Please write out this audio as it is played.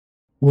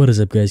What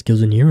is up, guys?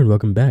 Killzone here, and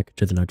welcome back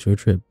to the Knox Road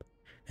Trip.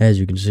 As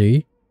you can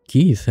see,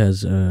 Keith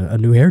has a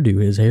new hairdo.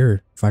 His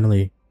hair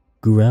finally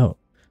grew out.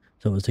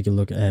 So let's take a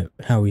look at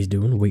how he's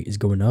doing. Weight is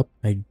going up.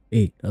 I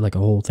ate like a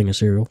whole thing of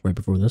cereal right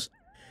before this.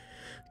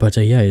 But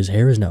yeah, his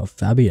hair is now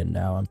Fabian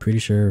now. I'm pretty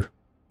sure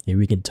maybe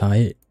we can tie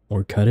it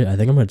or cut it. I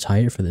think I'm going to tie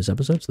it for this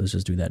episode, so let's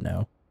just do that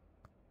now.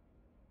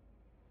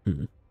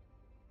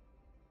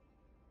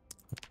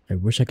 I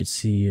wish I could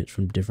see it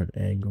from different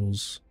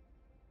angles.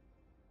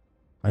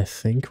 I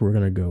think we're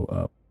gonna go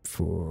up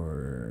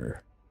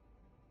for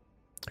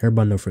hair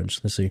bun, no fringe.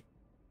 Let's see.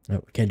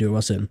 Oh, we can't do it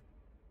while sitting.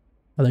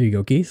 Oh, there you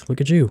go, Keith.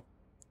 Look at you.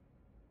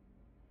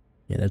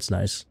 Yeah, that's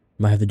nice.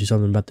 Might have to do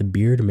something about the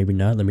beard, or maybe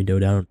not. Let me know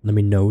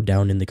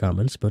down in the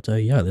comments. But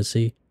yeah, let's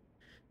see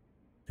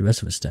the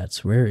rest of his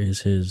stats. Where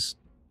is his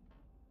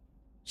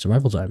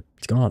survival time?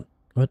 It's gone.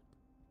 What?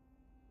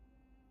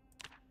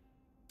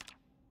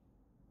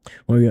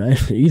 Well, yeah,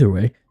 either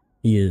way,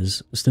 he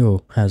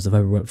still has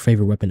the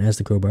favorite weapon as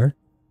the crowbar.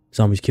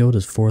 Zombies killed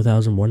is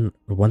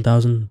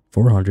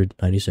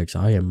 1,496.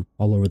 I am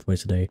all over the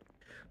place today.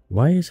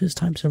 Why is his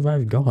time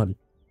survived gone?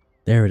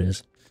 There it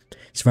is.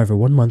 He survived for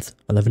 1 month,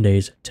 11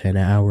 days, 10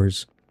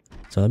 hours.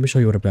 So let me show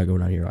you what I've got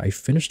going on here. I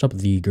finished up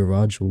the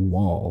garage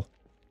wall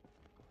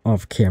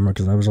off camera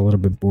because I was a little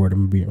bit bored.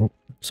 Oh,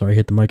 sorry, I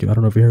hit the mic. I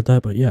don't know if you heard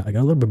that, but yeah, I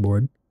got a little bit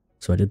bored.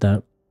 So I did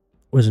that.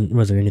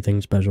 Wasn't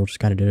anything special, just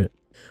kind of did it.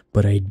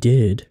 But I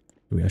did.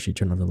 Let me actually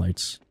turn off the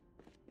lights.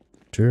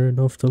 Turn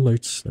off the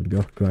lights. There we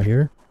go. Go out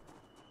here.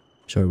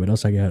 Show you what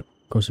else I got.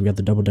 Of course, we got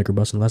the double-decker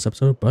bus in the last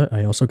episode, but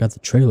I also got the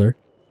trailer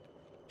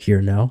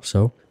here now,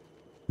 so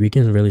we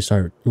can really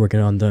start working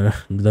on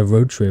the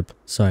road trip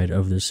side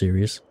of this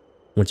series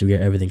once we get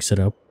everything set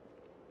up.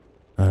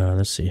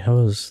 Let's see. How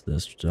is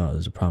this? Oh,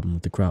 there's a problem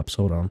with the crops.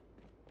 Hold on.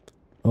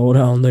 Hold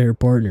on there,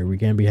 partner. We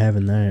can't be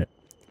having that.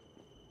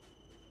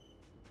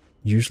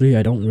 Usually,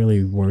 I don't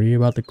really worry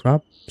about the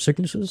crop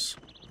sicknesses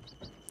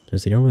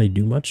because they don't really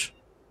do much.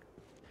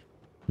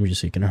 Let me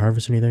just see. Can I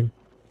harvest anything?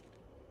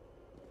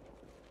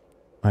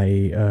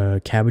 My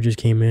cabbages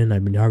came in.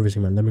 I've been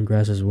harvesting my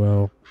lemongrass as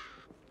well.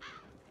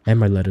 And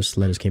my lettuce.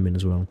 Lettuce came in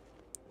as well.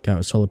 Got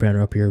a solar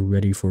panel up here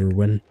ready for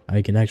when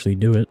I can actually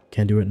do it.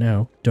 Can't do it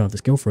now. Don't have the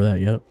skill for that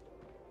yet.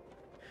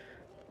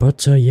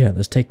 But yeah,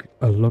 let's take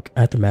a look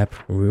at the map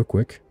real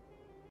quick.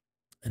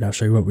 And I'll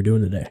show you what we're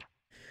doing today.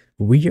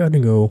 We are going to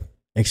go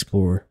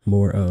explore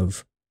more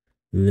of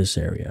this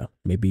area.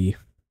 Maybe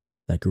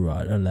that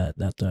garage and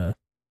that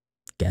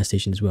gas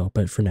station as well.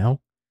 But for now,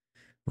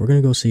 we're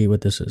gonna go see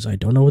what this is. I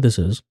don't know what this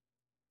is.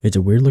 It's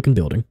a weird looking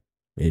building.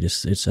 It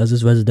says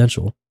it's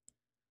residential,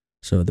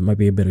 so there might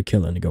be a bit of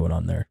killing going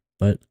on there.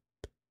 But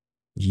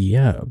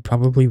yeah,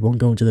 probably won't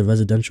go into the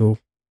residential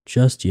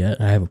just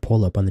yet. I have a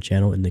poll up on the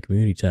channel in the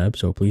community tab,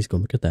 so please go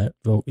look at that.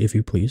 Vote if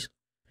you please.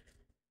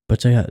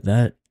 But yeah,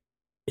 that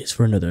is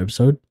for another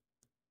episode.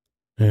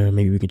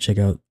 Maybe we can check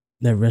out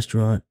that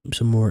restaurant,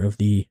 some more of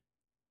the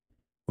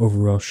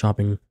overall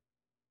shopping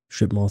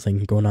strip mall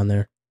thing going on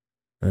there.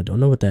 I don't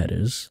know what that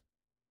is.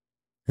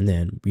 And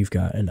then we've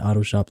got an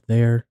auto shop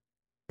there,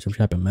 some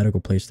type of medical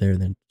place there,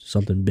 and then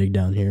something big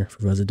down here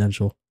for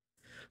residential.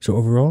 So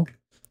overall,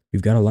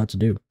 we've got a lot to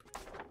do.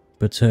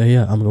 But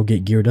yeah, I'm going to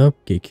get geared up,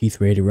 get Keith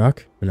ready to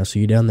rock, and I'll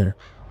see you down there.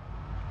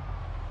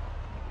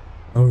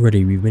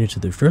 Alrighty, we've made it to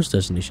the first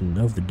destination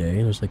of the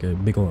day. There's like a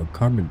big old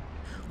apartment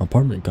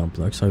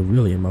complex. I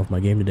really am off my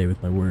game today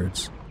with my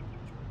words.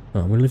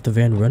 I'm going to leave the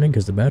van running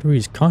because the battery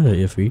is kind of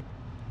iffy.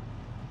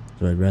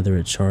 So I'd rather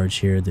it charge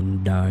here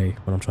than die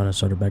when I'm trying to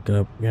start it back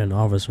up. We got an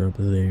officer up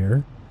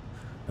there.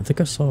 I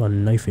think I saw a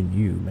knife in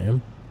you,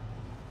 ma'am.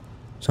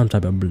 Some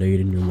type of blade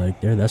in your leg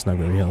there. That's not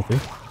very healthy.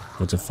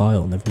 That's a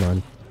file. Never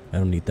mind. I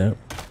don't need that.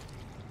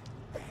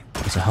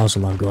 There's a house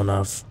alarm going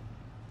off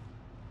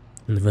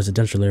in the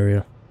residential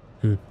area.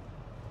 I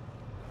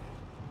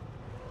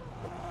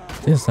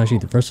think it's actually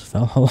the first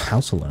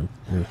house alarm.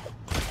 Am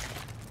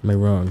I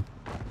wrong?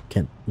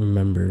 Can't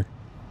remember.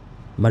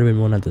 Might have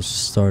been one at the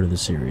start of the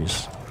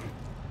series.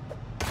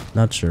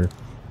 Not sure.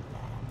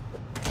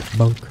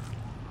 Bunk.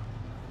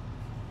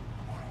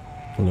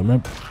 Hello,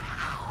 map.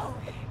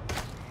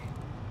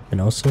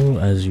 And also,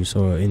 as you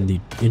saw in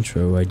the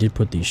intro, I did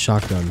put the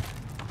shotgun.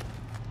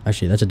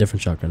 Actually, that's a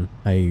different shotgun.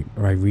 I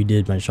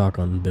redid my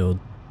shotgun build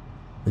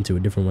into a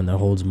different one that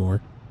holds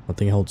more. I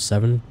think it holds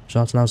 7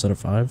 shots now instead of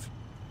 5.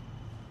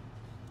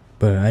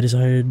 But I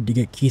decided to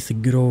get Keith a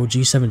good old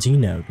G17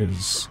 now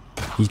because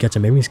he's got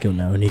some aiming skill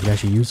now and he can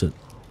actually use it.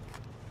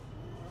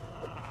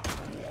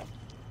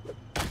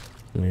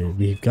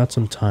 We've got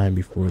some time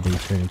before they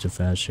turn into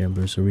fast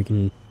shamblers, so we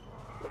can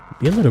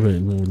be a little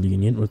bit more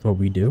lenient with what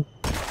we do.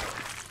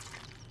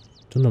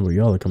 Don't know where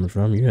y'all are coming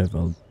from. You have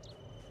a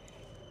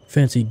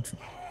fancy,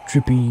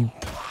 trippy,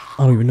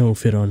 I don't even know,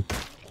 fit on.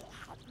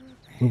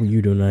 What were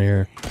you doing out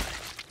here?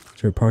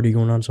 Is there a party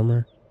going on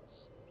somewhere?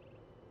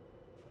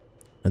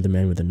 Another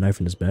man with a knife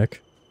in his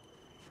back.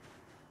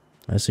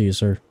 I see you,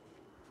 sir.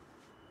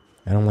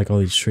 I don't like all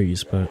these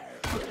trees, but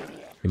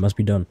it must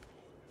be done.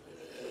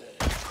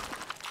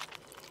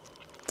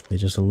 It's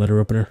just a letter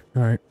opener.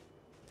 Alright.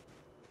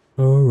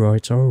 Oh,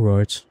 alright,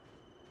 alright.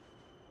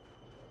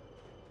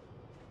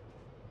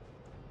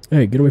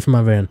 Hey, get away from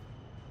my van.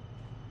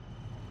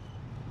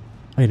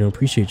 I don't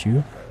appreciate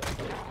you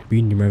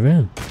being near my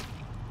van.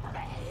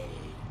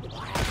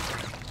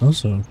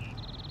 Also,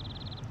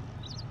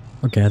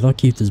 okay, I thought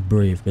Keith is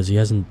brave because he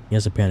hasn't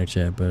panicked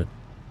yet, but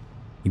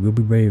he will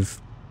be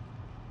brave.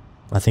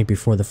 I think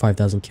before the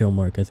 5,000 kill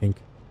mark. I think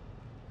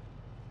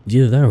it's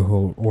either that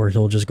or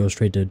he'll just go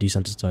straight to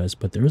desensitized.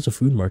 But there is a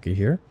food market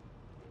here.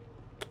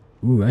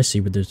 Ooh, I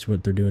see what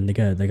they're doing. They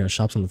got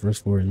shops on the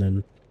first floor and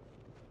then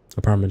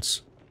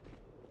apartments.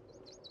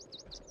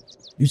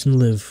 Used to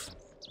live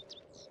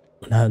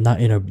not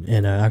in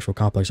an actual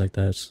complex like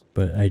that,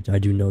 but I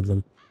do know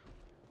them.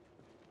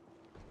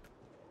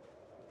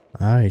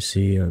 I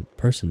see a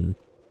person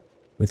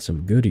with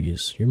some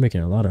goodies. You're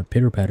making a lot of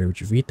pitter patter with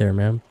your feet there,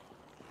 man.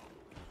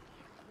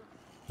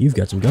 You've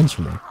got some guns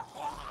for me.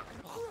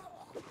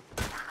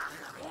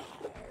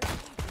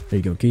 There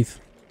you go, Keith.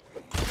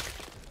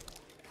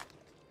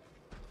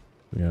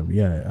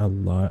 Yeah, a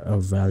lot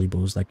of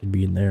valuables that could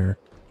be in there.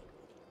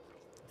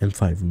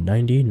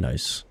 M590,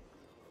 nice.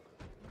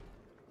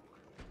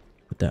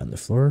 Put that on the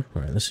floor.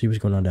 Alright, let's see what's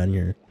going on down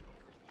here.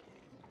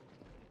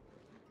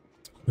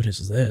 What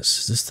is this?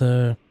 Is this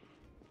the...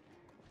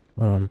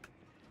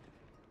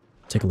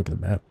 Take a look at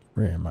the map.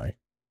 Where am I?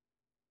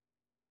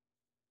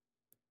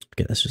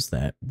 Okay, that's just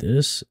that.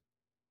 This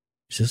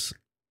is just...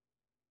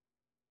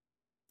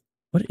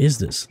 What is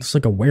this? It's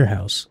like a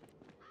warehouse.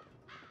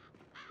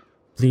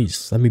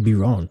 Please, let me be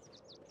wrong.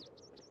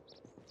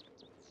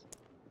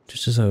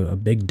 Just a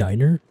big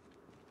diner?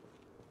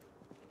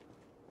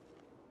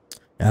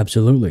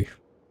 Absolutely.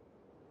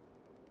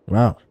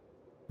 Wow.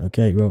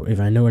 Okay, well, if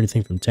I know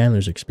anything from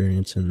Tanner's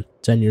experience, and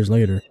 10 years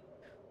later,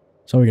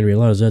 it's probably gonna be a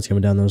lot of Zeds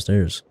coming down those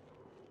stairs.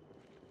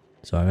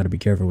 So I gotta be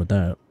careful with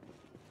that.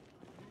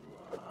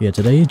 Yeah,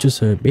 today is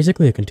just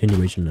basically a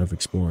continuation of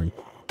exploring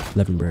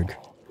Levenberg.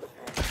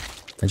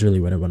 That's really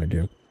what I want to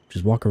do.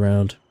 Just walk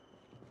around,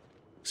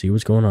 see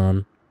what's going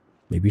on,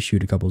 maybe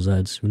shoot a couple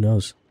Zeds, who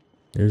knows.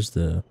 There's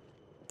the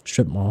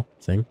strip mall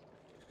thing,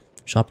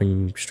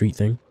 shopping street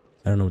thing,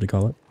 I don't know what to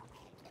call it.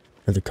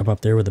 Either come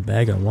up there with a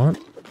bag I want.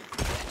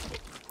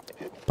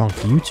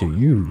 Bonk you to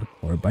you,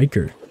 or a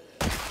biker.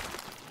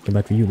 Come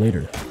back for you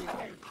later.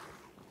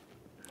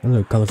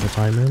 Hello, colorful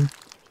tie, man.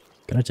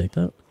 Can I take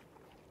that?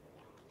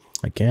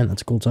 I can,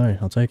 that's a cool tie,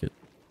 I'll take it.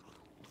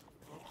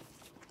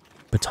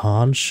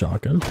 Baton,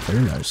 shotgun,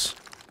 very nice.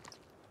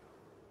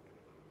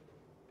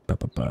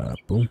 Ba-ba-ba,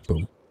 boom,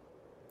 boom.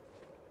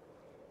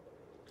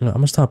 You know, I'm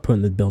gonna stop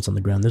putting the belts on the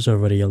ground, there's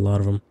already a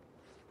lot of them.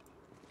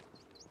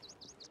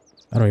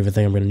 I don't even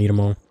think I'm gonna need them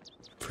all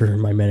for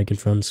my mannequin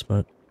friends,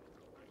 but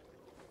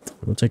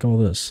we'll take all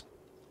this.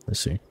 Let's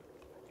see.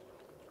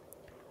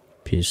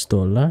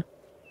 Pistola.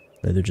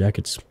 Leather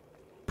jackets.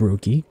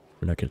 Brookie.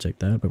 We're not gonna take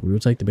that, but we will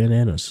take the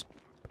bandanas.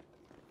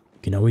 You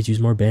can always use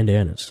more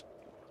bandanas.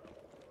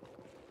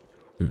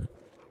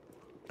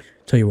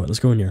 Tell you what, let's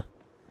go in here.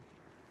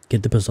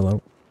 Get the pistol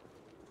out.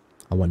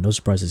 I want no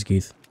surprises,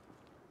 Keith.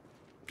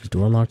 Is the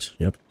door unlocked?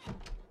 Yep.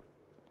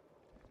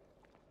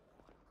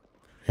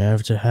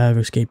 Have to have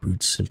escape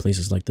routes in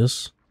places like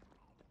this.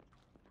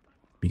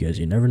 Because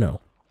you never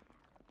know.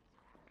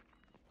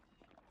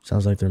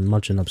 Sounds like they're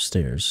munching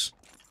upstairs.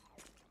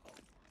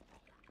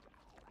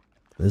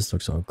 This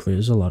looks all clear.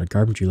 There's a lot of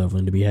carpentry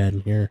leveling to be had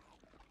in here.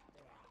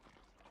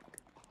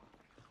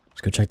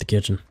 Let's go check the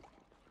kitchen.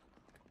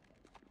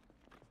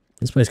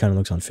 This place kind of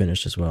looks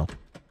unfinished as well.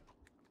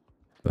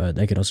 But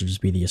that could also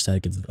just be the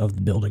aesthetic of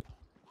the building.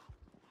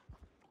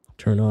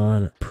 Turn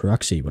on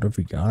proxy. What have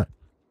we got?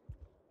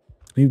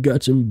 We've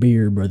got some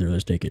beer, brother.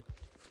 Let's take it.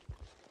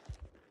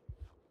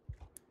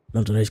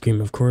 Melted ice cream,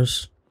 of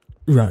course.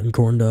 Rotten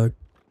corn dog.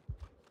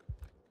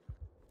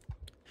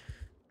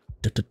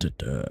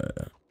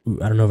 Ooh,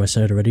 I don't know if I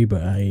said it already,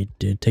 but I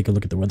did take a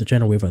look at the Weather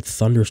Channel. We have a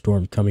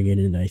thunderstorm coming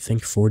in I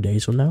think 4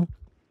 days from now.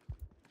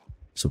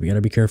 So we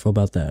gotta be careful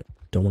about that.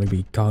 Don't want to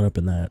be caught up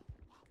in that.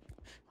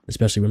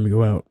 Especially when we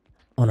go out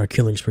on our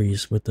killing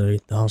sprees with the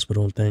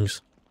hospital and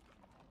things.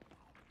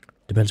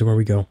 Depends on where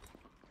we go.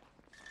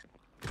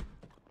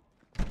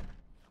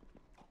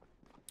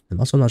 I'm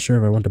also not sure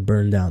if I want to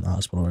burn down the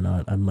hospital or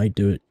not. I might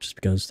do it just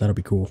because that'll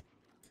be cool.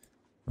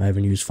 I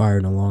haven't used fire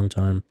in a long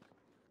time.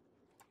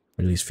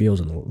 Or at least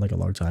feels like a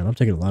long time. I'm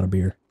taking a lot of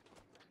beer.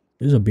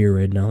 This is a beer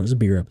raid now. This is a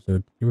beer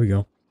episode. Here we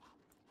go.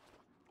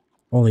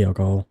 All the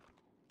alcohol.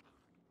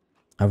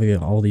 I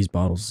think all these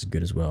bottles is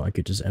good as well. I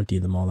could just empty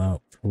them all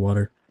out for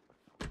water.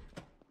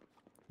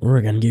 Or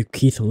I gotta give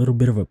Keith a little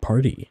bit of a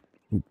party.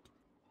 Ooh.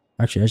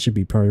 Actually, I should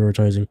be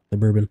prioritizing the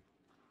bourbon.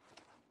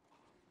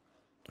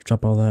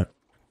 Drop all that.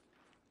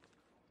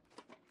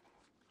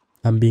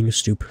 I'm being a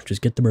stoop.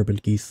 Just get the bourbon,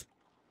 Keith.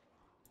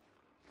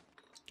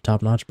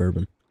 Top-notch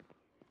bourbon.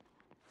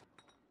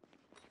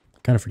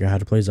 Kind of forgot how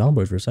to play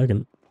Zomboid for a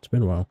second. It's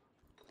been a while.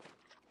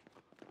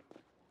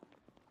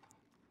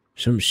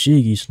 Some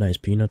Shiggy's nice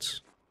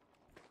peanuts.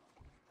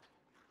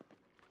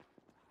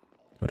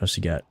 What else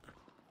you got?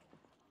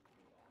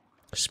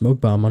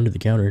 Smoke bomb under the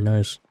counter,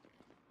 nice.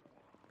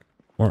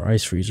 More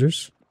ice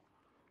freezers.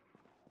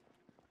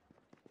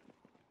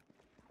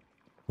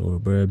 More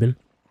bourbon.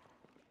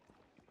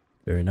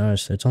 Very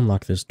nice. Let's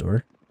unlock this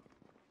door.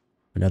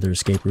 Another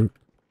escape route.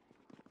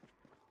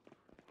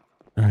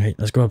 Alright,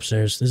 let's go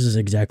upstairs. This is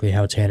exactly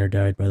how Tanner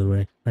died, by the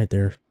way. Right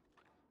there.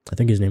 I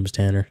think his name was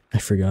Tanner. I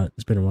forgot.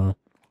 It's been a while.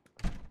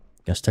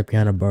 Got stuck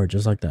behind a bar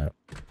just like that.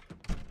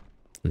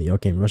 And the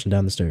elk came rushing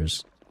down the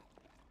stairs.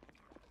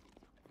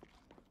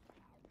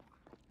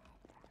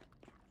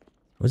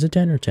 Was it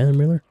Tanner? Tanner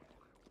Miller?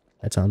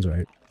 That sounds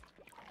right.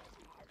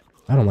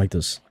 I don't like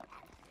this.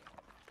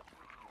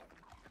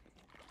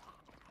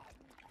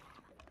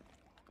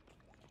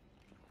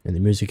 And the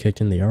music kicked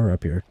in. They are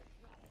up here.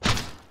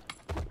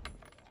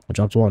 I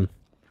dropped one.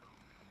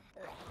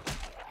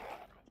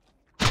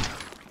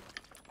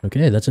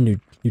 Okay, that's a new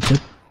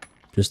tip.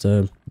 Just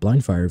a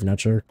blind fire if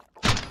not sure.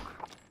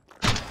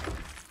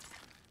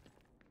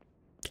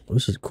 Oh,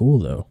 this is cool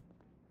though.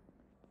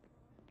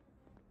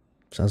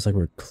 Sounds like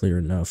we're clear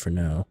enough for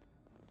now.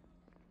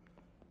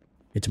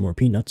 Get some more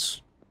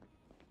peanuts.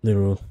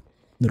 Little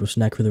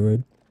snack for the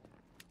road.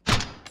 There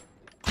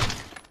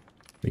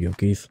you go,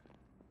 Keith.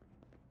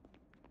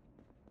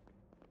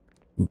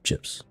 Ooh,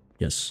 chips.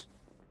 Yes.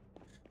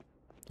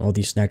 All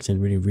these snacks are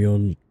really real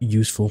and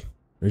useful.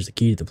 There's the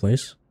key to the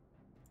place.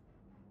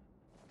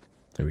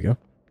 There we go.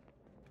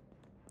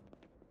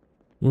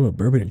 Ooh,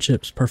 bourbon and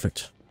chips.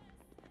 Perfect.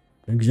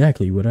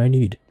 Exactly what I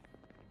need.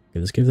 Okay,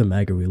 let's give the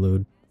mag a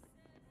reload.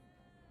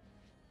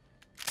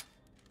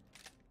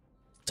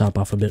 Top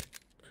off a bit.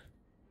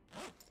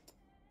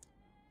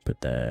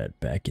 Put that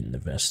back in the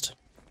vest.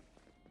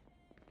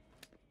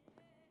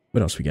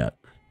 What else we got?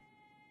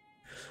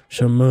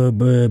 Some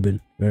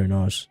bourbon. Very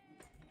nice.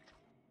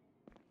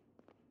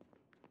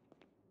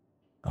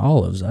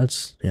 Olives.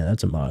 That's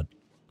a mod.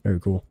 Very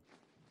cool.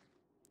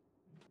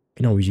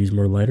 Can always use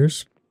more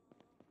lighters.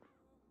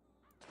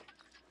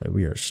 But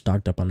we are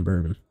stocked up on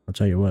bourbon. I'll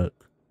tell you what.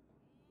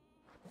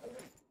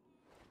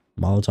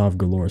 Molotov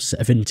galore.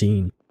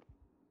 17.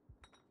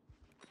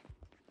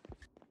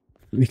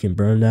 We can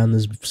burn down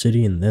this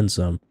city and then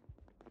some.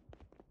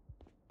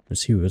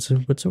 Let's see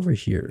what's over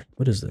here.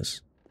 What is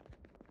this?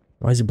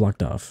 Why is it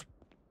blocked off?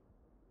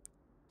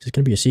 Is this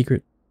gonna be a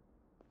secret?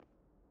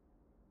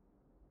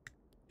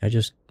 Can I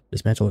just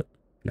dismantle it?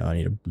 No, I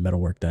need to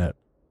metalwork that.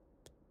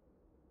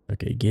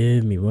 Okay,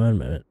 give me 1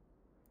 minute.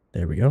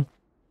 There we go.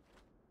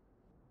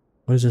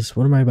 What is this?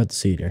 What am I about to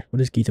see here?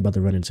 What is Keith about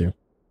to run into?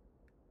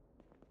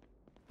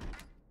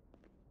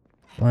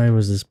 Why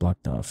was this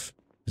blocked off?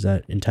 Is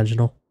that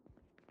intentional?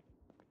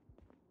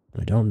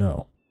 I don't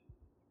know.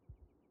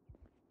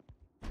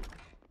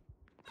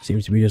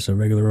 Seems to be just a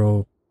regular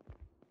old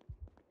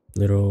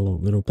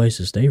little place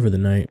to stay for the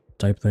night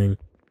type thing.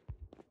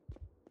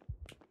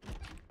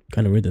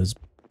 Kind of weird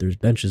there's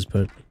benches,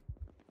 but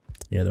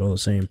yeah, they're all the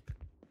same.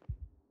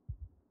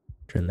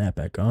 Turn that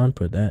back on,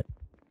 put that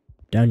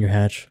down your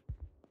hatch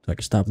so I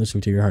can stop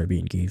listening to your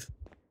heartbeat, Keith.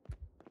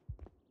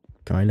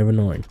 Kind of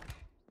annoying.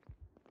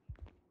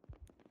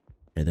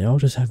 Yeah, they all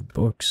just have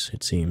books,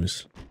 it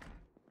seems.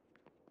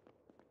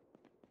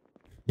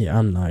 Yeah,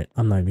 I'm not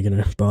even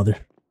gonna bother.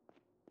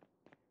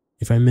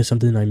 If I miss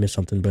something, I miss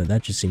something, but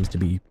that just seems to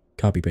be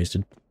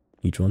copy-pasted,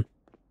 each one.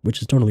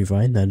 Which is totally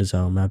fine, that is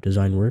how map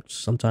design works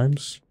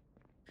sometimes.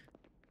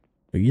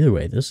 But either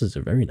way, this is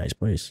a very nice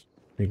place.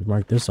 I can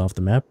mark this off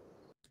the map.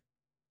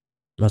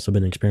 Must have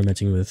been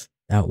experimenting with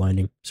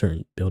outlining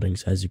certain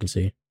buildings, as you can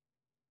see.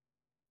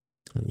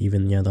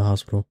 Even, yeah, the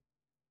hospital.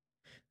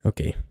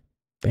 Okay.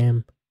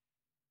 Bam.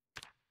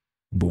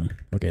 Boom.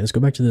 Okay, let's go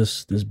back to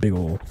this big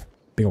old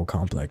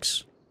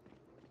complex.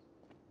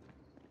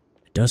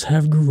 It does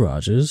have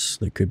garages.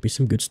 There could be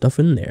some good stuff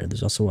in there.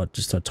 There's also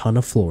just a ton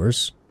of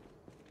floors.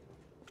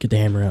 Get the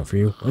hammer out for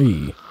you.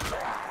 Hey.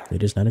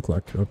 It is 9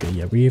 o'clock. Okay,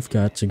 yeah, we've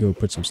got to go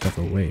put some stuff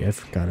away.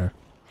 I've kind of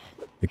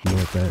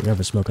ignored that. We have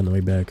a smoke on the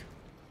way back.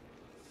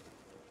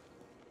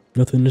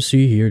 Nothing to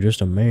see here,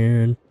 just a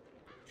man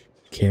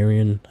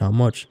carrying, how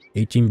much?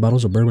 18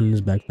 bottles of bourbon in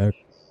his backpack.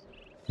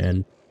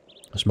 And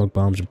smoke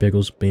bombs and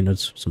pickles,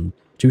 peanuts,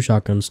 2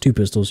 shotguns, 2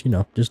 pistols, you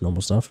know, just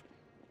normal stuff.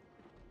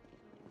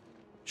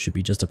 Should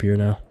be just up here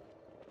now.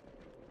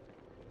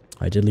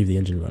 I did leave the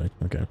engine running,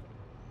 okay.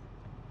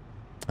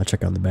 I'll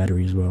check on the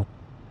battery as well.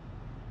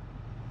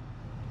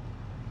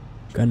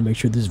 Gotta make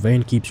sure this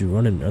van keeps you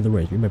running,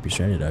 otherwise we might be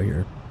stranded out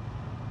here.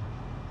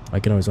 I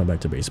can always run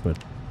back to base, but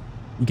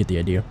you get the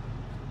idea.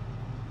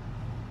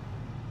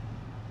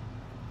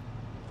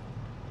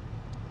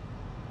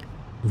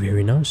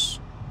 Very nice.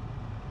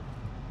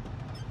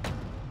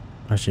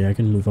 Actually, I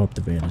can move up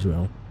the van as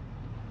well.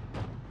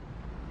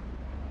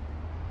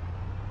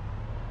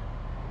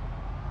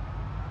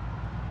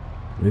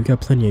 We've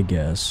got plenty of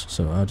gas,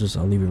 so I'll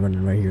leave it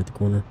running right here at the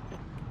corner.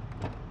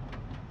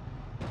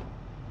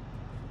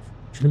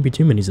 Shouldn't be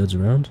too many Zeds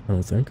around, I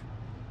don't think.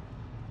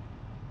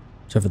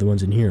 Except for the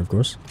ones in here, of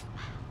course.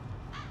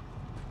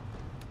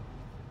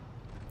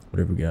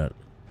 Whatever we got.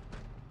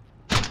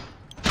 Come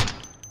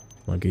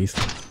on, Keith.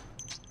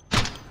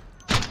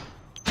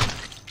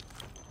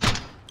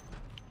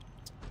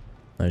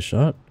 Nice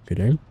shot. Good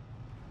aim.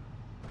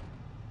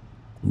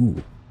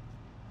 Ooh.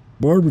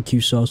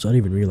 Barbecue sauce. I didn't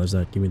even realize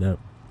that. Give me that.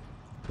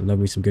 I love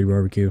me some good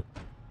barbecue.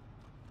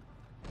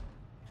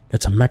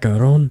 That's a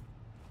macaron.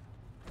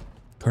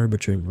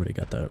 Carbotring. Already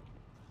got that.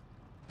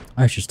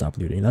 I should stop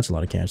looting. That's a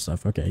lot of canned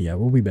stuff. Okay, yeah,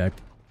 we'll be back.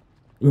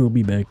 We'll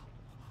be back.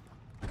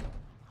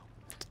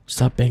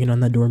 Stop banging on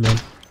that door, man.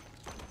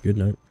 Good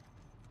night.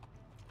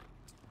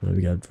 Oh,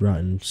 we got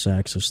rotten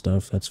sacks of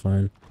stuff. That's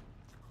fine.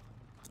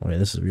 Oh yeah,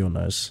 this is real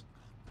nice.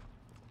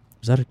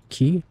 Is that a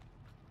key?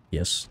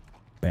 Yes.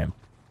 Bam.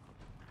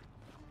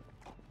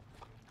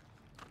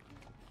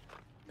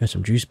 Got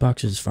some juice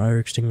boxes, fire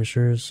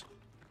extinguishers.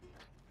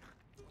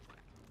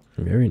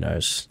 Very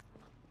nice.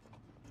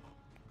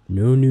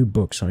 No new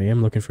books. I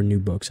am looking for new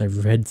books.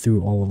 I've read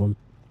through all of them.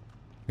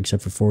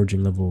 Except for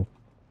foraging level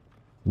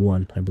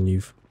 1, I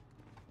believe.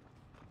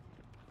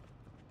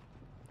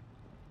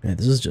 Man,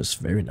 this is just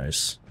very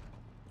nice.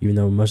 Even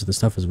though most of the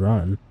stuff is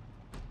rotten,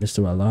 there's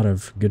still a lot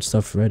of good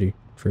stuff ready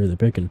for the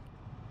picking.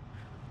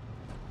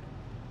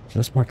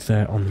 Let's mark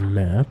that on the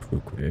map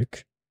real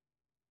quick.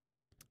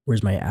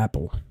 Where's my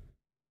apple?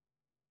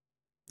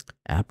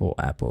 Apple,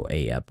 apple,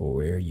 a apple,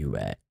 where are you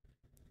at?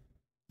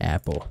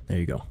 Apple, there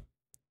you go.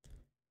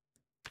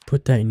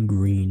 Put that in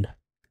green.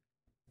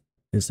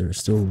 Is there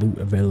still loot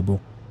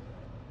available?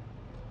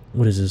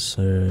 What is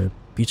this,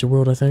 Pizza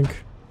World, I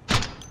think?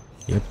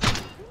 Yep.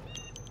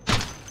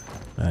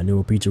 I knew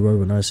a Pizza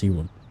World when I see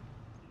one.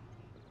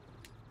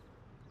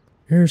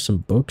 Here are some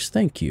books,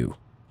 thank you.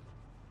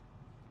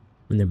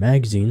 And they're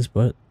magazines,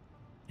 but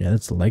yeah,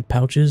 that's the leg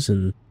pouches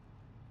and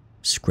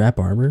scrap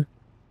armor.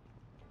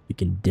 You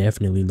can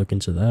definitely look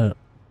into that.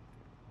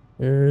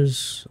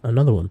 There's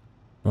another one.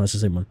 Oh, that's the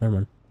same one. Never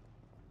mind.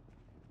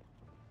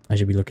 I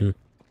should be looking.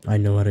 I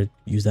know how to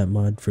use that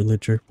mod for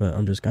literature, but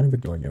I'm just kind of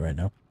ignoring it right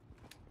now.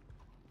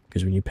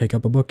 Because when you pick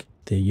up a book,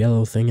 the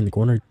yellow thing in the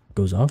corner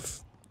goes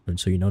off. And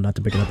so you know not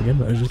to pick it up again,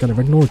 but I just kind of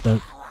ignored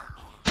that.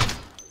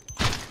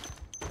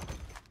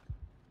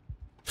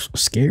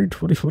 Scared?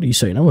 What are you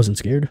saying? I wasn't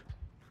scared.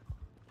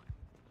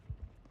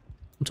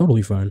 I'm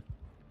totally fine.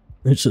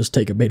 Let's just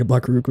take a beta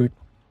blocker real quick.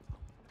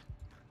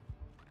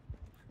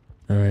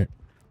 Alright.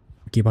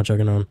 Keep on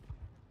chugging on.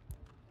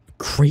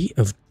 Crate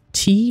of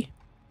tea?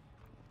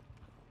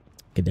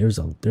 Okay, there's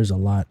a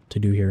lot to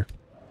do here.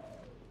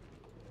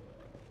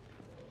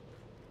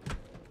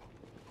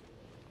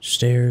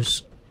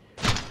 Stairs.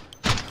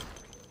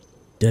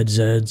 Dead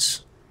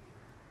Zeds.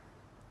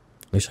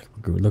 Looks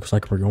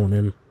like we're going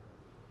in.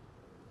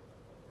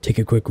 Take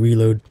a quick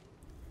reload.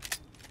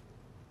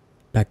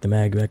 Back the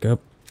mag back up.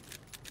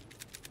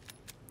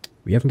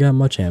 We haven't got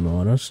much ammo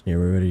on us. Yeah,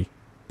 we're already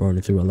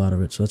burning through a lot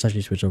of it. So let's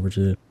actually switch over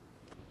to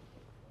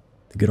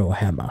the good old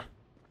hammer.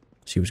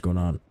 See what's going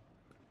on.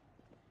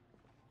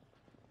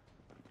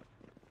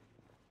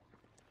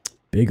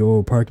 Big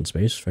old parking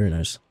space. Very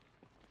nice.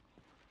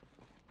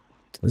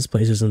 This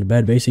place isn't a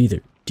bad base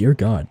either. Dear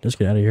God, let's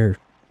get out of here.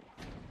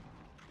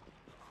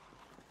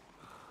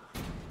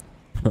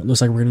 It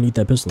looks like we're gonna need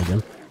that pistol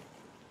again.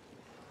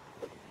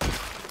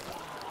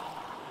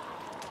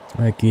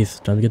 Alright,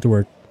 Keith, time to get to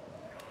work.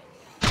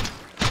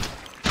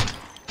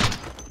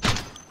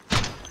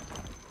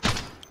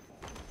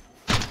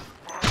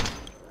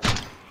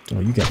 Oh,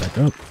 you got back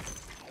up.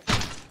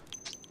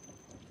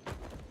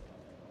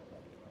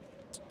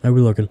 How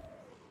we looking?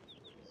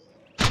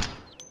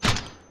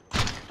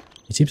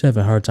 He seems to have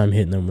a hard time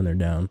hitting them when they're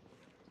down.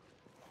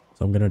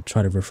 So I'm gonna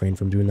try to refrain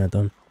from doing that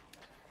then.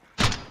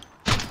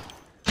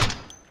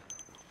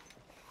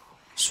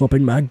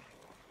 Swapping mag.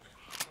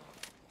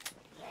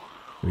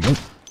 Here we go.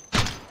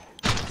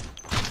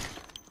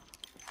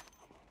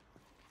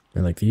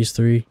 And like these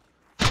three.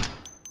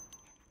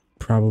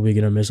 Probably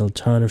gonna miss a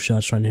ton of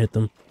shots trying to hit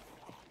them.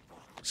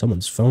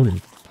 Someone's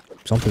phoning.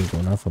 Something's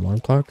going off. Alarm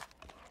clock.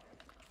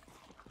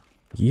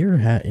 Your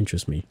hat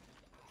interests me.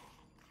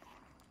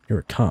 You're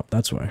a cop,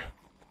 that's why.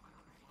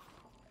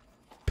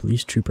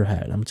 Police trooper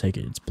hat. I'm gonna take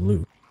it. It's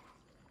blue.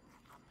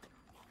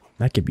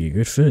 That could be a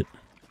good fit.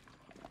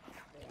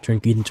 Turn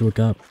Keith into a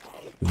cop.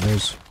 Who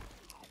knows?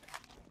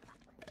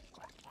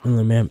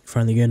 Hello, ma'am.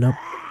 Finally getting up.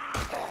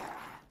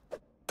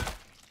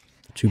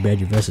 Too bad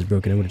your vest is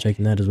broken. I would have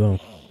taken that as well.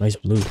 Nice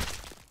blue.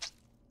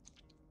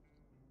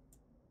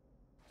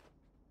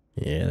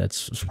 Yeah,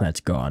 that's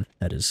gone.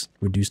 That is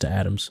reduced to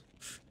atoms.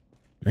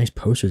 Nice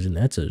posters, and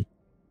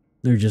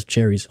they're just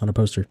cherries on a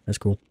poster. That's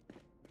cool.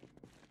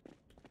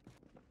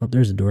 Oh,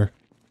 there's a door.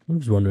 I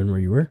was wondering where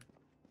you were.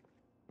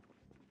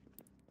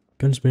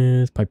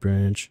 Gunsmith, pipe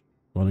wrench,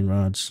 welding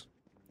rods.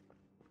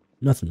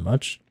 Nothing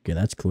much. Okay,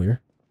 that's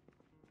clear.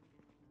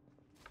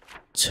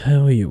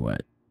 Tell you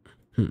what.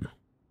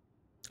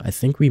 I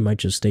think we might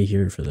just stay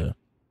here for the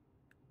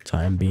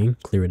time being.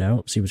 Clear it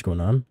out, see what's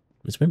going on.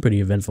 It's been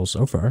pretty eventful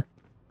so far.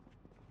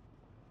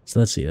 So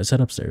let's see. Let's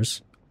head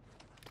upstairs.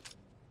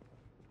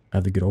 I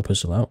have the good old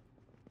pistol out.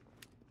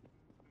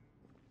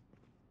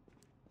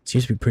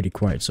 Seems to be pretty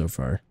quiet so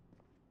far.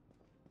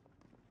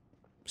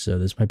 So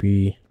this might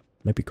be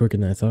quicker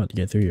than I thought to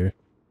get through here.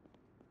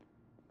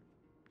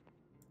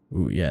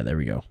 Ooh, yeah, there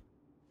we go.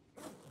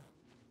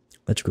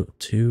 Electrical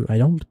 2. I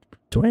don't...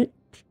 Do I? I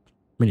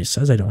mean, it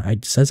says I don't.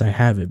 It says I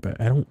have it,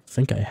 but I don't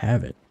think I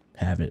have it.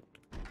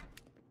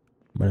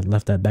 But I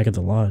left that back at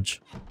the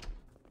lodge.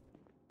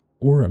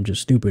 Or I'm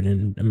just stupid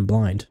and I'm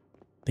blind.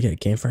 They got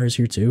campfires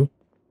here too.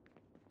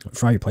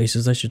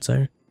 Fireplaces, I should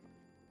say.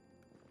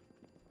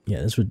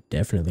 Yeah, this would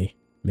definitely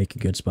make a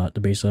good spot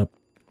to base up.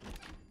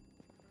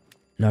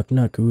 Knock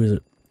knock, who is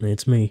it?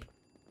 It's me.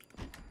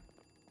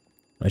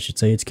 I should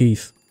say it's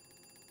Keith.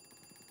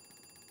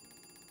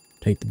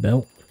 Take the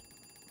belt.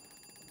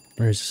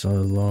 Where's this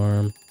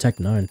alarm? Tech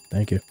 9,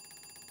 thank you.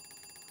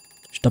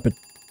 Stop it.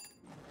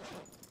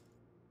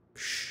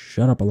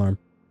 Shut up, alarm.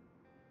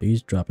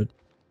 Please drop it.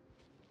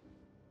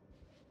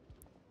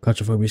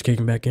 Claustrophobia's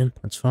kicking back in.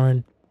 That's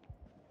fine.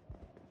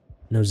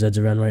 No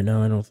Zeds around right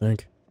now, I don't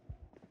think.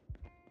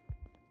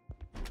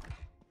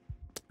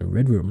 A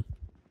red room.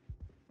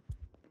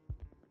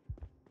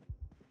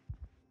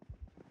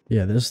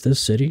 Yeah, this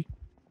city,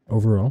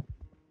 overall,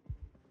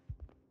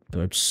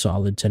 a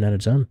solid 10 out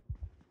of 10.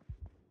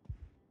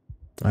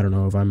 I don't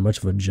know if I'm much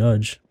of a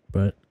judge,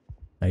 but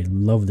I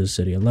love this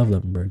city. I love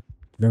Leavenworth.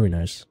 Very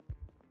nice.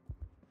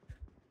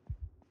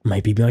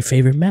 Might be my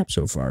favorite map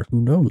so far. Who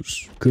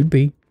knows? Could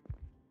be.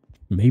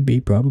 Maybe,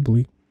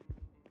 probably.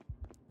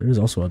 There's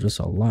also just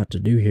a lot to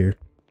do here.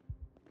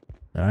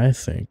 I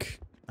think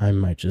I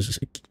might just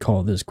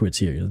call this quits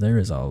here. There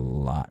is a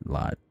lot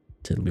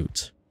to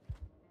loot.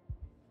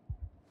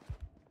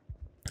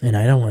 And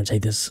I don't want to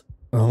take this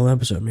whole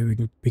episode.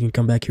 Maybe we can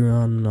come back here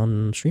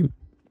on stream.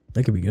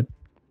 That could be good.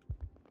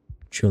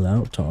 Chill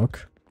out,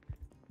 talk,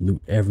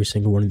 loot every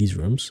single one of these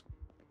rooms,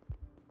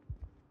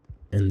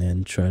 and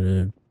then try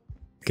to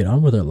get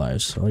on with our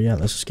lives. So yeah,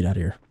 let's just get out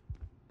of here.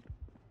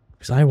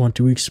 Because I want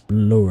to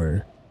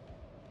explore.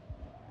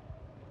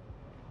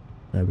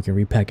 We can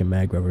repack a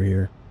mag over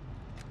here.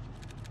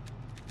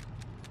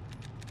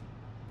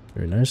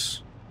 Very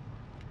nice.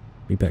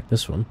 Repack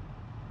this one.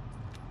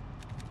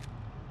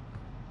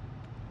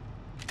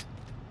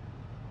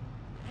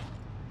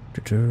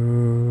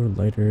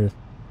 Lighter.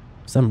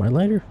 Is that my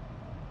lighter?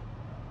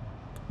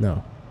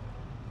 No.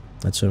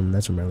 That's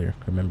from earlier.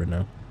 I remember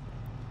now.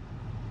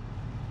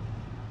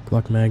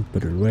 Glock mag,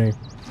 put it away.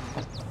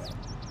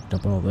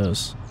 Dump all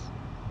this.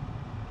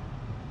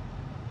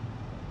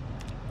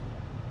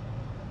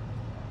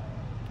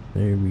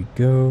 There we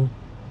go.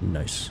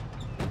 Nice.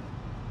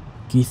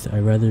 Keith,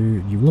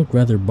 you look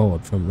rather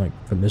bald from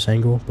this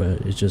angle,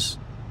 but it's just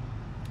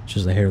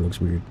the hair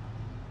looks weird.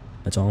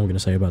 That's all I'm gonna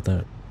say about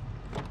that.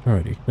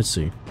 Alrighty, let's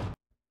see.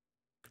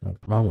 Oh,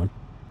 wrong one.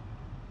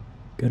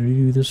 Gotta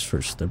do this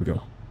first. There we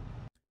go.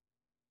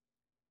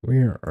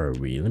 Where are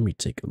we? Let me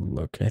take a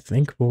look. I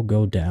think we'll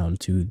go down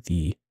to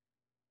the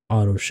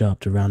auto shop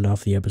to round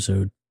off the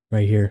episode.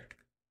 Right here.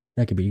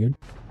 That could be good.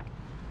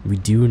 We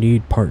do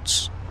need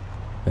parts.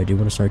 I do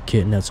want to start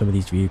kitting out some of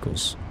these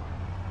vehicles.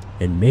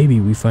 And maybe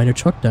we find a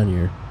truck down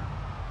here.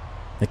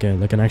 Like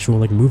an actual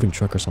moving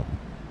truck or something.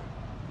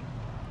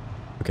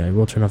 Okay,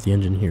 we'll turn off the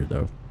engine here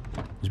though.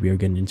 Because we are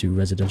getting into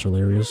residential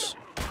areas.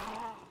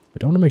 I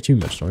don't want to make too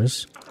much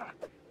noise.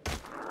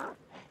 I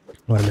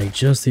want to make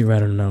just the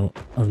right amount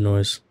of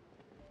noise.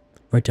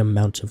 Right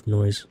amount of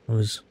noise. That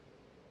was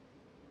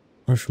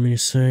hard for me to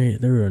say.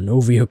 There are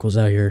no vehicles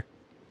out here.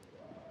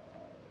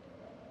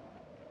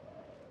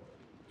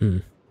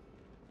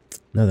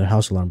 Another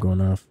house alarm going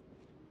off.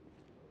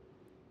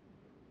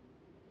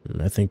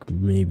 And I think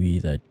maybe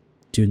that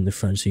dude in the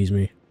front sees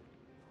me.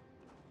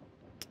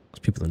 There's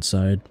people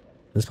inside.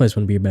 This place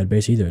wouldn't be a bad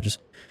base either.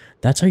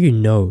 That's how you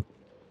know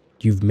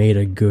you've made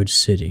a good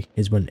city,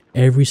 is when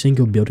every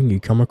single building you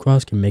come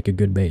across can make a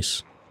good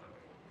base.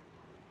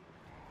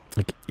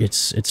 Like,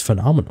 it's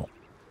phenomenal.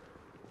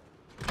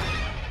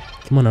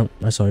 Come on out,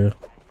 I saw you.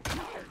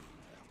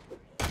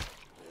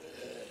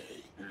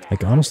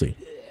 Like, honestly.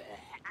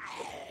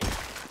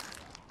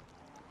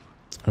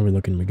 Are we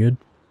looking good?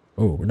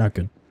 Oh, we're not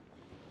good.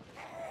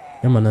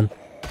 Come on then.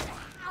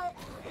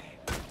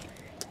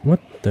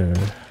 What the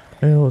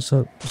hell is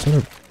that?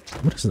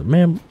 What is it,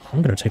 ma'am?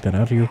 I'm gonna take that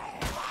out of you.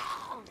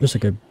 Looks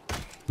like a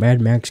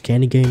Mad Max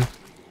candy game.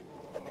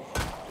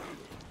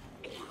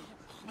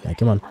 Yeah,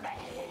 come on.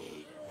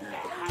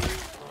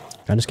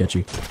 Kinda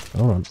sketchy.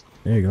 Hold on.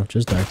 There you go.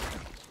 Just die.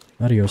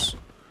 Adios.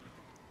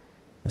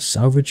 A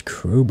salvage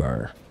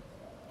crowbar.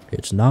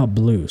 It's not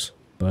blues,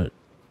 but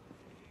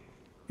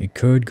it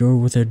could go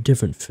with a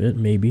different fit,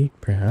 maybe,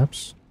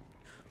 perhaps.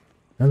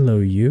 Hello,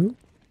 you.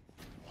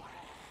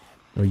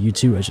 Or you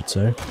too, I should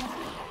say.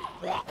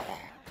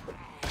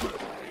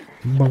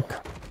 Bunk.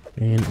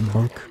 And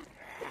bunk.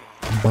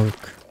 Bunk.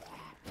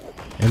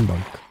 And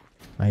bunk.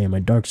 I am a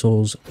Dark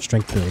Souls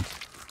strength build.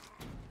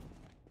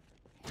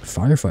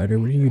 Firefighter,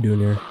 what are you doing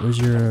here? Where's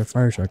your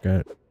fire truck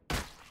at?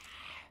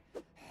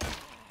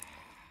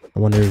 I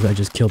wonder if I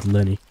just killed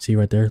Lenny. See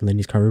right there?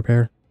 Lenny's car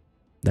repair?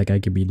 That guy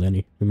could be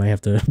Lenny. We might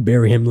have to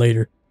bury him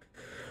later.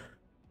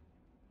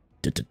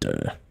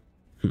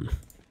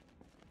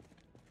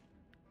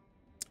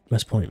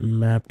 West Point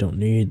map, don't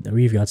need.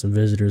 We've got some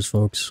visitors,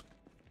 folks.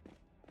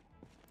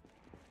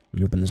 Let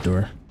me open this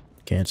door.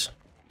 Can't.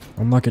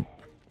 Unlock it.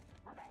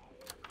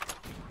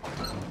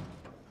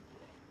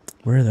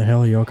 Where the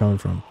hell are y'all coming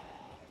from?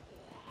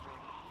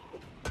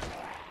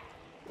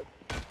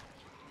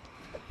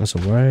 That's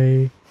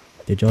why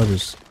did y'all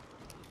just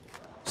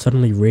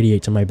suddenly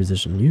radiate to my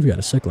position? You've got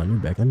a sickle on your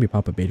back. Let me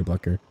pop a beta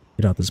blocker.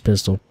 Get out this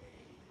pistol.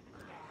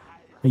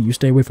 Hey, you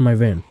stay away from my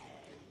van.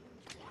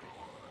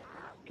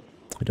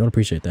 I don't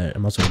appreciate that.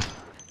 I'm also,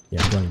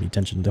 yeah, I'm drawing the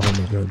attention to the whole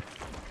neighborhood.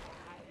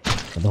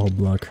 The whole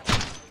block.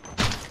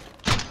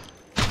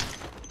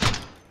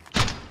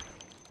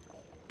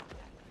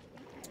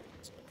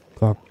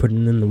 Clock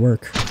putting in the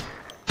work.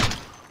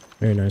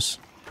 Very nice.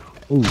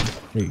 Ooh,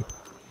 hey.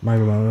 My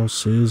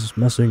mouse is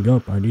messing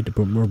up. I need to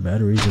put more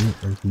batteries in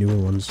it, or newer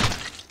ones.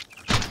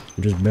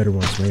 Or just better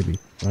ones, maybe.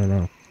 I don't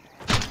know.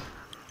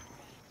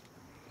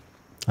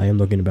 I am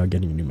looking about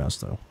getting a new mouse,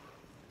 though.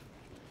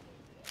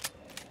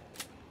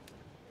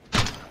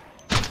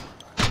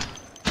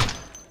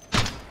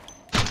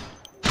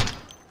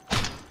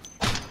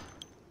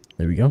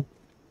 There we go.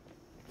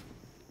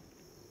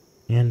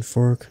 And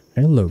fork.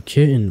 Hello,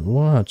 kitten.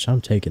 Watch,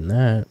 I'm taking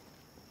that.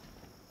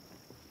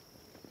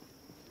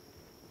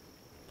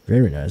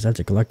 Very nice. That's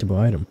a collectible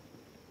item.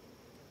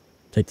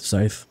 Take the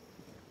scythe.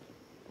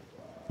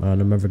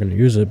 I'm never going to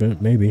use it,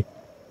 but maybe.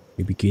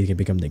 Maybe Keith can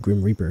become the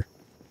Grim Reaper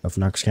of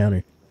Knox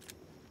County.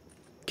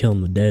 Kill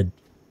him the dead.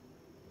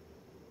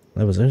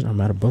 That was it?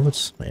 I'm out of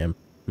bullets? I am.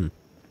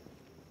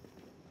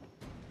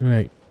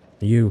 Alright.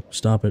 You,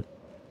 stop it.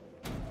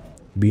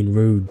 Being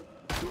rude.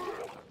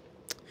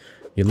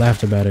 You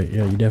laughed about it.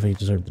 Yeah, you definitely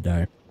deserve to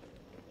die.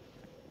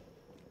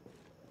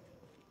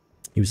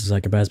 He was a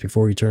psychopath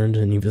before he turned,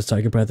 and he was a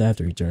psychopath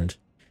after he turned.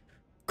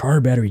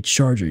 Car battery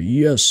charger,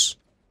 yes!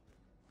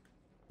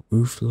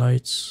 Roof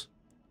lights.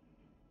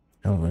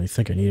 I don't really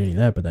think I need any of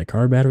that, but that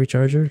car battery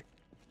charger?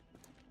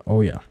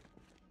 Oh yeah.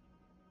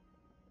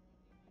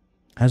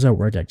 How does that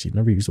work actually? I've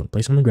never used one.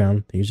 Place on the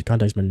ground, then use the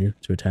context menu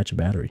to attach a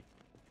battery.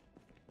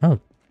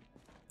 Oh.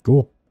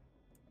 Cool.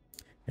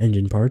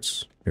 Engine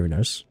parts, very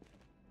nice.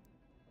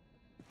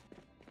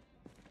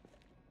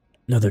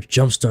 Another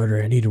jump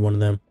starter, I needed one of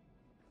them.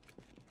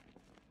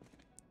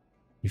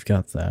 You've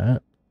got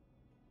that.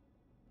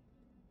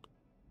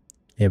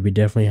 Yeah, we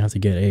definitely have to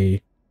get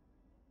a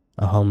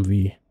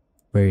Humvee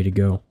ready to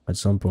go at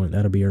some point.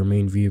 That'll be our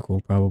main vehicle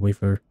probably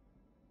for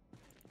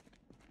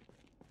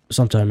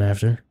sometime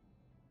after.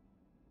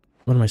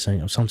 What am I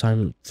saying?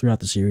 Sometime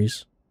throughout the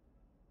series.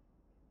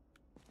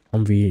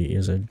 Humvee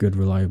is a good,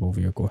 reliable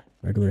vehicle.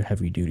 Regular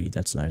heavy duty,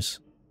 that's nice.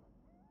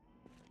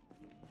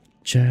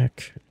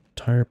 Check.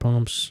 Tire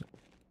pumps.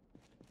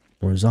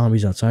 More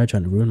zombies outside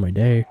trying to ruin my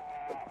day.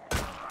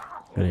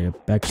 Got a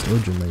back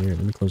storage room right here.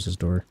 Let me close this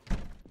door.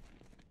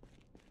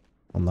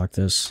 Unlock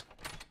this.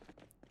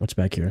 What's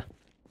back here?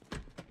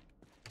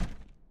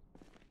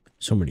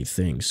 So many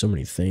things, so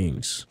many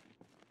things.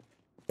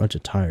 Bunch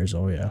of tires,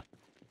 oh yeah.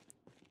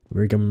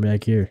 We're coming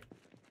back here.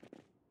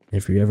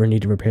 If you ever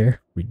need to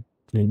repair, we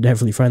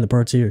definitely find the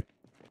parts here.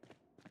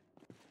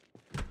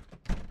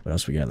 What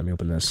else we got? Let me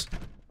open this.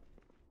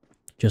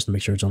 Just to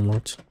make sure it's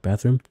unlocked.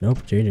 Bathroom?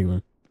 Nope. Changing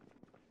room.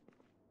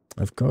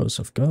 Of course,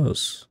 of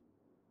course.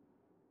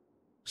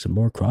 Some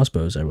more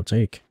crossbows I will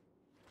take.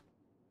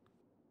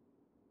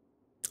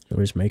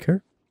 Noise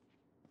maker?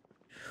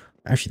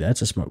 Actually,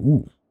 that's a smart...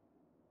 Ooh.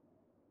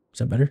 Is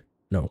that better?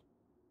 No.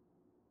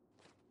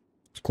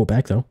 It's cool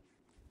back, though.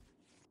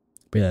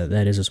 But yeah,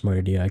 that is a smart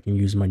idea. I can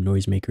use my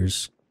noise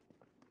makers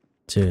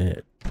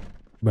to...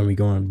 when we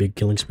go on big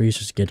killing sprees,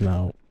 just to get them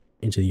out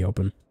into the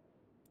open.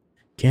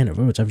 Can of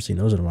oats. I haven't seen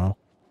those in a while.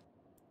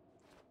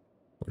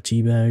 More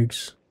tea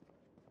bags.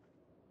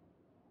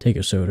 Take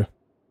a soda.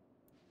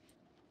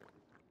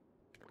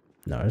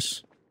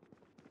 Nice.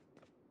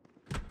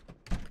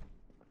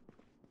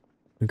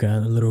 We got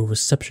a little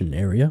reception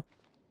area.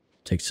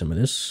 Take some of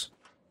this.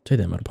 Take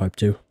that metal pipe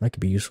too. That could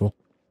be useful.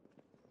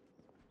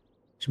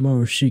 Some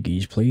more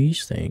shiggies,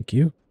 please. Thank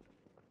you.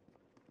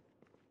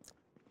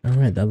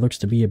 Alright, that looks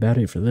to be about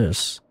it for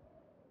this.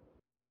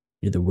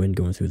 Need the wind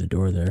going through the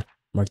door there.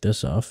 Mark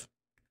this off.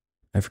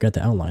 I forgot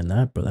to outline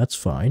that, but that's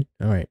fine.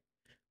 Alright.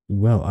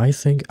 Well, I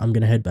think I'm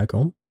gonna head back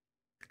home.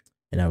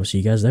 And I will see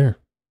you guys there.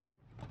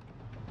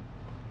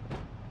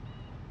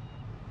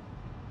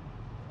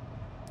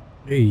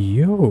 Hey,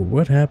 yo,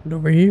 what happened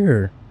over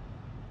here?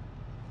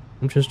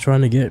 I'm just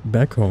trying to get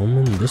back home,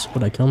 and this is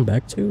what I come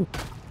back to?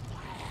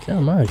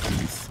 Come on,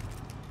 Keith.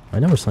 I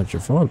know it's not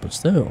your fault, but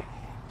still.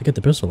 Get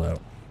the pistol out.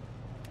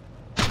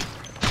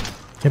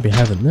 Can't be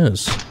having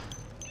this.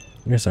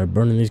 I gotta start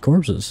burning these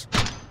corpses.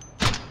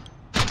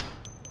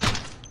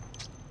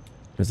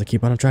 Because they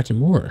keep on attracting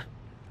more.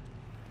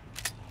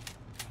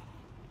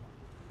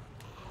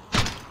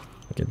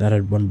 Okay, that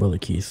had one bullet,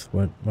 Keith.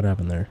 What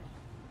happened there?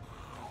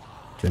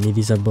 Do I need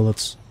these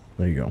bullets?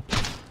 There you go.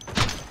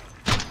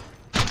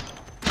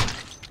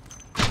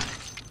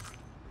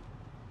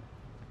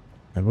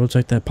 I will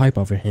take that pipe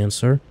off your hand,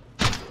 sir.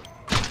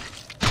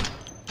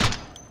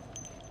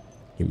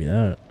 Give me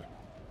that.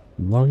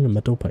 Long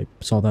metal pipe.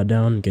 Saw that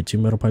down. Get 2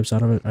 metal pipes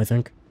out of it, I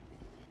think.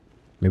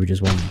 Maybe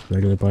just 1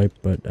 regular pipe,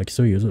 but I can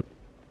still use it.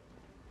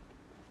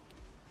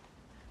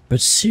 But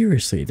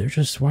seriously, they're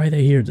just, why are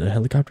they here? Did a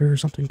helicopter or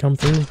something come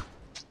through?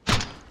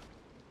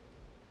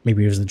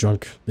 Maybe it was the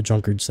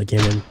drunkards that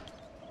came in.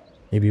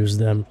 Maybe it was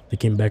them. They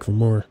came back for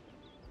more.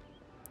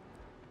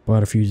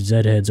 Brought a few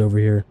Zed heads over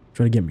here.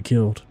 Try to get me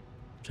killed.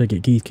 Try to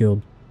get Keith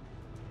killed.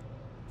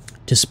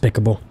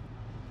 Despicable.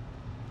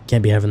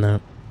 Can't be having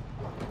that.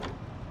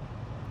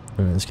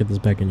 Alright, let's get this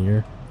back in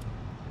here.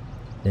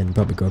 And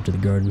probably go up to the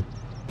garden.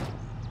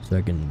 So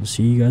I can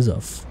see you guys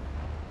off.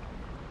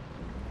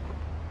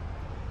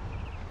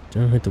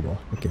 Don't hit the wall.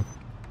 Okay.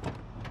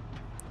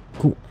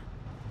 Cool.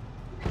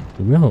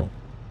 Well,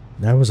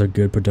 that was a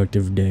good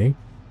productive day.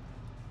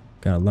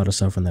 Got a lot of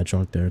stuff in that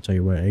trunk there. I'll tell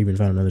you what, I even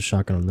found another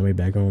shotgun on the way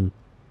back home.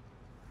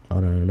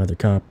 On another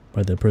cop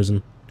by the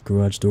prison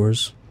garage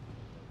doors.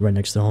 Right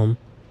next to home.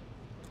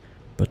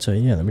 But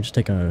yeah, let me just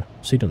take a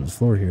seat on the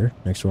floor here.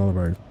 Next to all of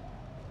our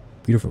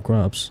beautiful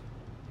crops.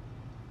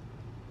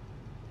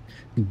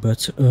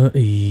 But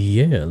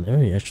yeah, let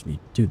me actually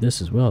do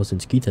this as well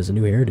since Keith has a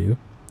new hairdo.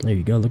 There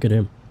you go, look at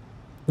him.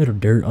 Little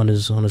dirt on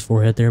his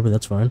forehead there, but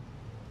that's fine.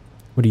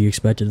 What do you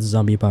expect? It's a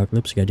zombie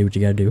apocalypse. You gotta do what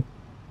you gotta do.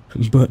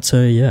 But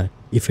yeah,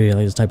 if you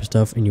like this type of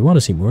stuff and you want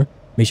to see more,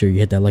 make sure you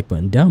hit that like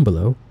button down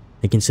below.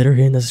 And consider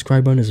hitting the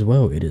subscribe button as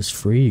well. It is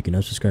free. You can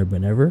unsubscribe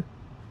whenever.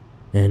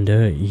 And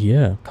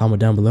yeah,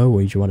 comment down below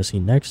what you want to see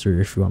next, or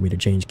if you want me to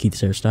change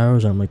Keith's hairstyle or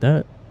something like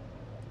that.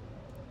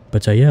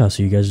 But yeah, I'll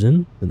see you guys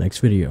in the next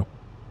video.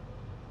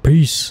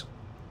 Peace.